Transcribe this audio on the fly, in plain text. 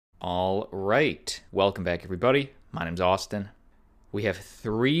All right. Welcome back, everybody. My name's Austin. We have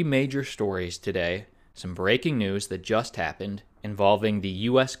three major stories today. Some breaking news that just happened involving the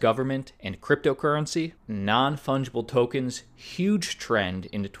US government and cryptocurrency, non-fungible tokens, huge trend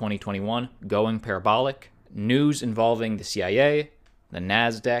into 2021, going parabolic, news involving the CIA, the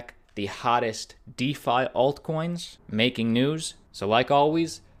NASDAQ, the hottest DeFi altcoins making news. So like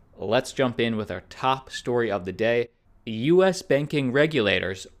always, let's jump in with our top story of the day. U.S. banking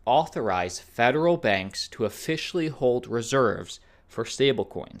regulators authorize federal banks to officially hold reserves for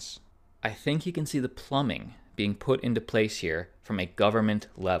stablecoins. I think you can see the plumbing being put into place here from a government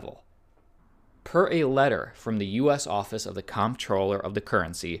level. Per a letter from the U.S. Office of the Comptroller of the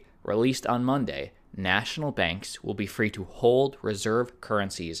Currency released on Monday, national banks will be free to hold reserve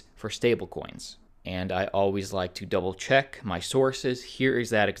currencies for stablecoins. And I always like to double check my sources. Here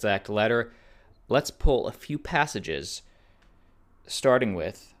is that exact letter. Let's pull a few passages, starting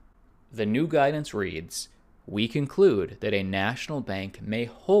with, the new guidance reads, "We conclude that a national bank may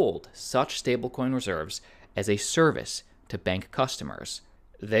hold such stablecoin reserves as a service to bank customers.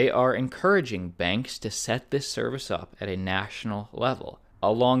 They are encouraging banks to set this service up at a national level."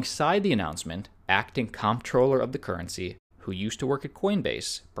 Alongside the announcement, acting comptroller of the currency, who used to work at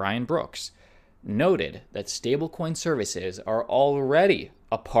Coinbase, Brian Brooks, noted that stablecoin services are already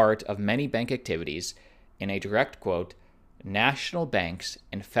a part of many bank activities. In a direct quote, "National banks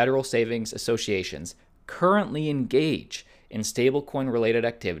and federal savings associations currently engage in stablecoin related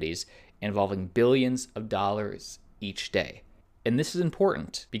activities involving billions of dollars each day." And this is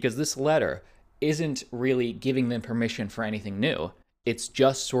important because this letter isn't really giving them permission for anything new. It's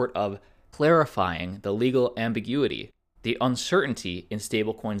just sort of clarifying the legal ambiguity, the uncertainty in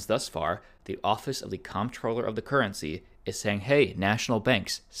stablecoins thus far. The Office of the Comptroller of the Currency is saying, hey, national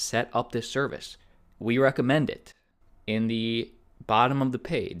banks, set up this service. We recommend it. In the bottom of the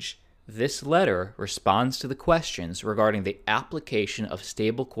page, this letter responds to the questions regarding the application of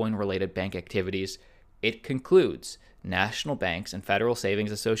stablecoin-related bank activities. It concludes, national banks and federal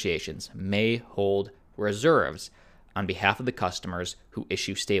savings associations may hold reserves on behalf of the customers who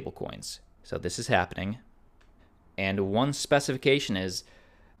issue stablecoins. So this is happening. And one specification is,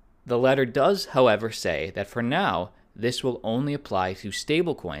 the letter does, however, say that for now, this will only apply to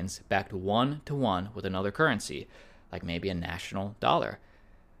stablecoins backed one-to-one with another currency, like maybe a national dollar,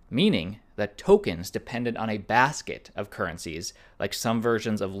 meaning that tokens dependent on a basket of currencies, like some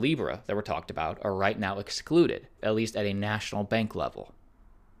versions of Libra that were talked about, are right now excluded, at least at a national bank level.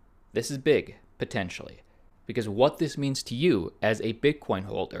 This is big, potentially, because what this means to you as a Bitcoin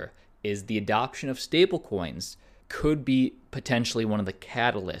holder is the adoption of stablecoins could be potentially one of the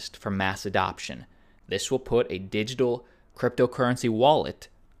catalysts for mass adoption. This will put a digital cryptocurrency wallet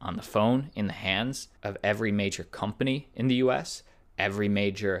on the phone in the hands of every major company in the US, every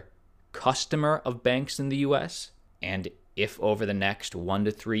major customer of banks in the US, and if over the next 1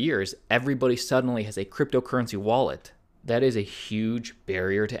 to 3 years, everybody suddenly has a cryptocurrency wallet, that is a huge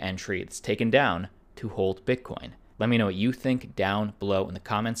barrier to entry. It's taken down to hold Bitcoin. Let me know what you think down below in the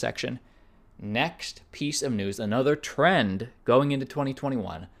comment section. Next piece of news, another trend going into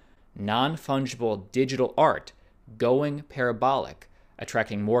 2021, non-fungible digital art going parabolic,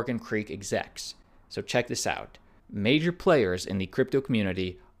 attracting Morgan Creek execs. So check this out. Major players in the crypto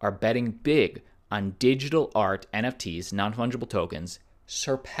community are betting big on digital art NFTs, non-fungible tokens,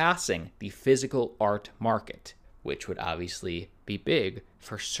 surpassing the physical art market, which would obviously be big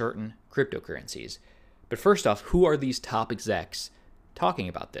for certain cryptocurrencies. But first off, who are these top execs talking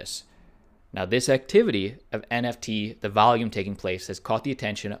about this? Now, this activity of NFT, the volume taking place, has caught the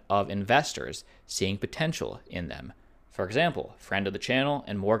attention of investors seeing potential in them. For example, friend of the channel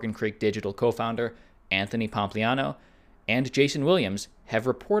and Morgan Creek Digital co-founder Anthony Pompliano and Jason Williams have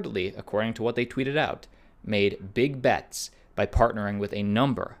reportedly, according to what they tweeted out, made big bets by partnering with a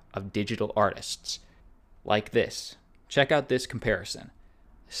number of digital artists. Like this. Check out this comparison.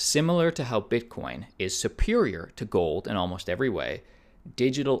 Similar to how Bitcoin is superior to gold in almost every way,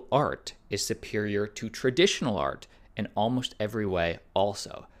 digital art is superior to traditional art in almost every way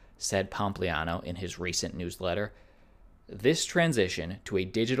also, said Pompliano in his recent newsletter. This transition to a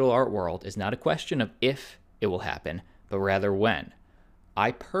digital art world is not a question of if it will happen, but rather when.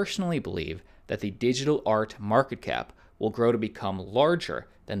 I personally believe that the digital art market cap will grow to become larger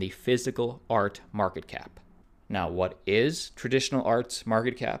than the physical art market cap. Now, what is traditional art's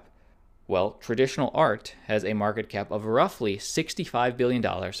market cap? Well, traditional art has a market cap of roughly $65 billion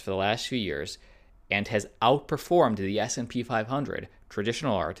for the last few years and has outperformed the S&P 500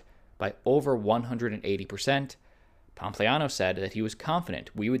 traditional art by over 180%. Pompliano said that he was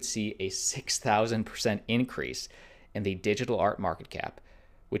confident we would see a 6,000% increase in the digital art market cap,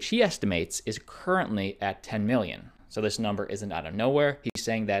 which he estimates is currently at 10 million. So this number isn't out of nowhere. He's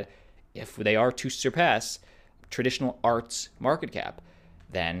saying that if they are to surpass traditional arts market cap,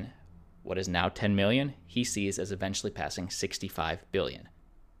 then what is now 10 million, he sees as eventually passing 65 billion.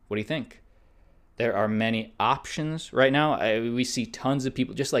 What do you think? There are many options right now. We see tons of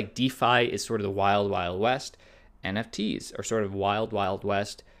people, just like DeFi is sort of the wild, wild west, NFTs are sort of wild, wild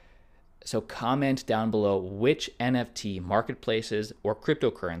west. So comment down below which NFT marketplaces or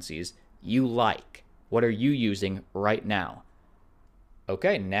cryptocurrencies you like. What are you using right now?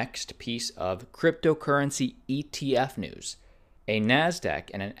 Okay, next piece of cryptocurrency ETF news. A NASDAQ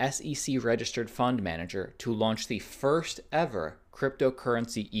and an SEC registered fund manager to launch the first ever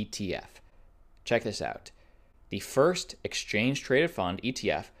cryptocurrency ETF. Check this out. The first exchange-traded fund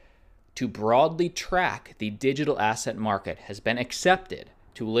ETF to broadly track the digital asset market has been accepted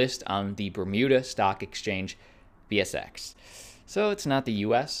to list on the Bermuda Stock Exchange, BSX. So it's not the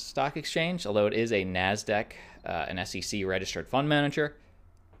U.S. stock exchange, although it is a NASDAQ, an SEC registered fund manager,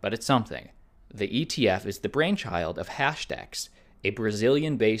 but it's something. The ETF is the brainchild of Hashdex, a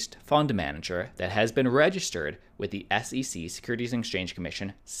Brazilian-based fund manager that has been registered with the SEC, Securities and Exchange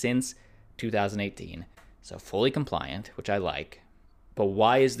Commission, since 2018. So fully compliant, which I like. But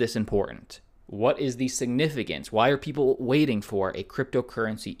why is this important? What is the significance? Why are people waiting for a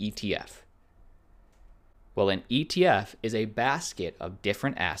cryptocurrency ETF? Well, an ETF is a basket of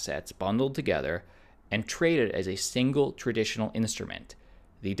different assets bundled together and traded as a single traditional instrument.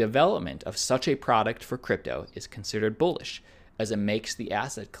 The development of such a product for crypto is considered bullish, as it makes the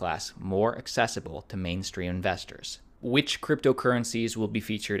asset class more accessible to mainstream investors. Which cryptocurrencies will be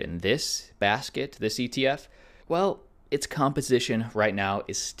featured in this basket, this ETF? Well, its composition right now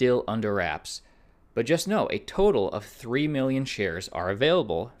is still under wraps, but just know a total of 3 million shares are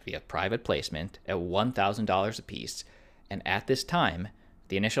available via private placement at $1,000 apiece, and at this time,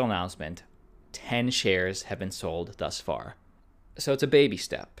 the initial announcement, 10 shares have been sold thus far. So it's a baby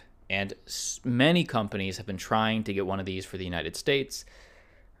step, and many companies have been trying to get one of these for the United States.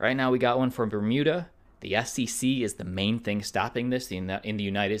 Right now we got one from Bermuda. The SEC is the main thing stopping this in the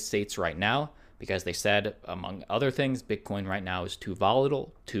United States right now, because they said, among other things, Bitcoin right now is too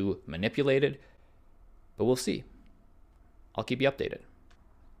volatile, too manipulated. But we'll see. I'll keep you updated.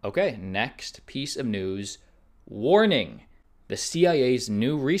 Okay, next piece of news. Warning! The CIA's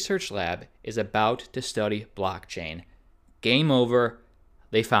new research lab is about to study blockchain. Game over.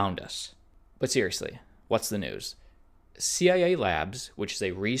 They found us. But seriously, what's the news? CIA Labs, which is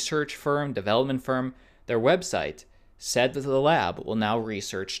a research firm, development firm, their website said that the lab will now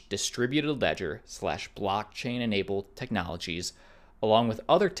research distributed ledger / blockchain-enabled technologies, along with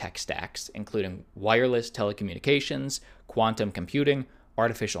other tech stacks, including wireless telecommunications, quantum computing,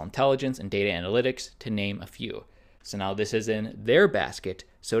 artificial intelligence, and data analytics, to name a few. So now this is in their basket,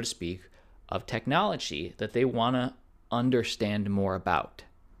 so to speak, of technology that they want to understand more about.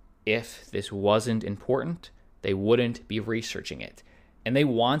 If this wasn't important, they wouldn't be researching it. And they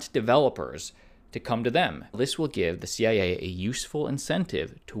want developers to come to them. This will give the CIA a useful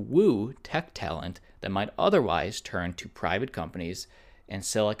incentive to woo tech talent that might otherwise turn to private companies and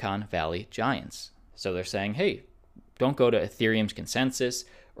Silicon Valley giants. So they're saying, hey, don't go to Ethereum's consensus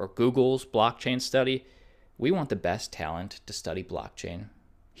or Google's blockchain study. We want the best talent to study blockchain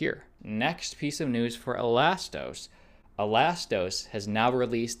here. Next piece of news for Elastos. Elastos has now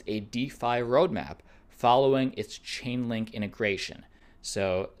released a DeFi roadmap following its Chainlink integration.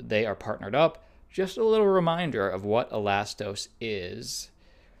 So they are partnered up. Just a little reminder of what Elastos is.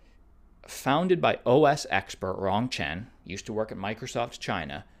 Founded by OS expert Rong Chen, used to work at Microsoft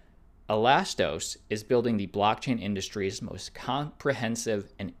China, Elastos is building the blockchain industry's most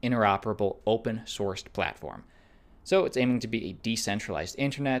comprehensive and interoperable open-sourced platform. So it's aiming to be a decentralized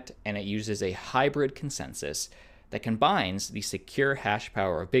internet, and it uses a hybrid consensus that combines the secure hash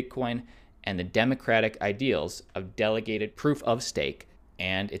power of Bitcoin and the democratic ideals of delegated proof of stake.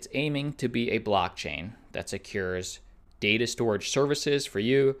 And it's aiming to be a blockchain that secures data storage services for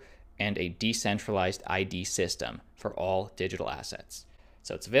you and a decentralized ID system for all digital assets.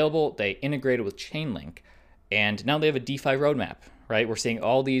 So it's available. They integrated with Chainlink, and now they have a DeFi roadmap, right? We're seeing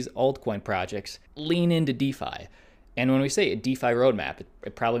all these altcoin projects lean into DeFi. And when we say a DeFi roadmap,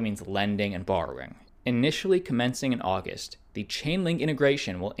 it probably means lending and borrowing. Initially commencing in August, the Chainlink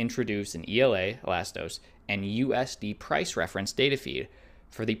integration will introduce an ELA, Elastos, and USD price reference data feed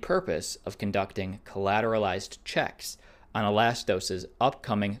for the purpose of conducting collateralized checks on Elastos's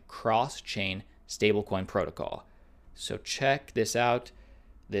upcoming cross-chain stablecoin protocol. So check this out.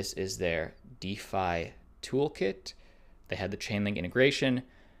 This is their DeFi toolkit. They had the Chainlink integration.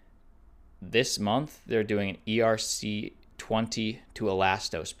 This month, they're doing an ERC ERC-20 to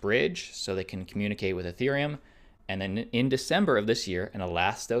Elastos bridge so they can communicate with Ethereum. And then in December of this year, an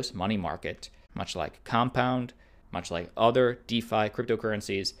Elastos money market, much like Compound, much like other DeFi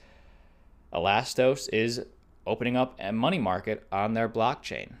cryptocurrencies, Elastos is opening up a money market on their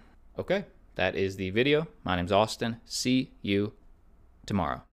blockchain. Okay, that is the video. My name's Austin. See you tomorrow.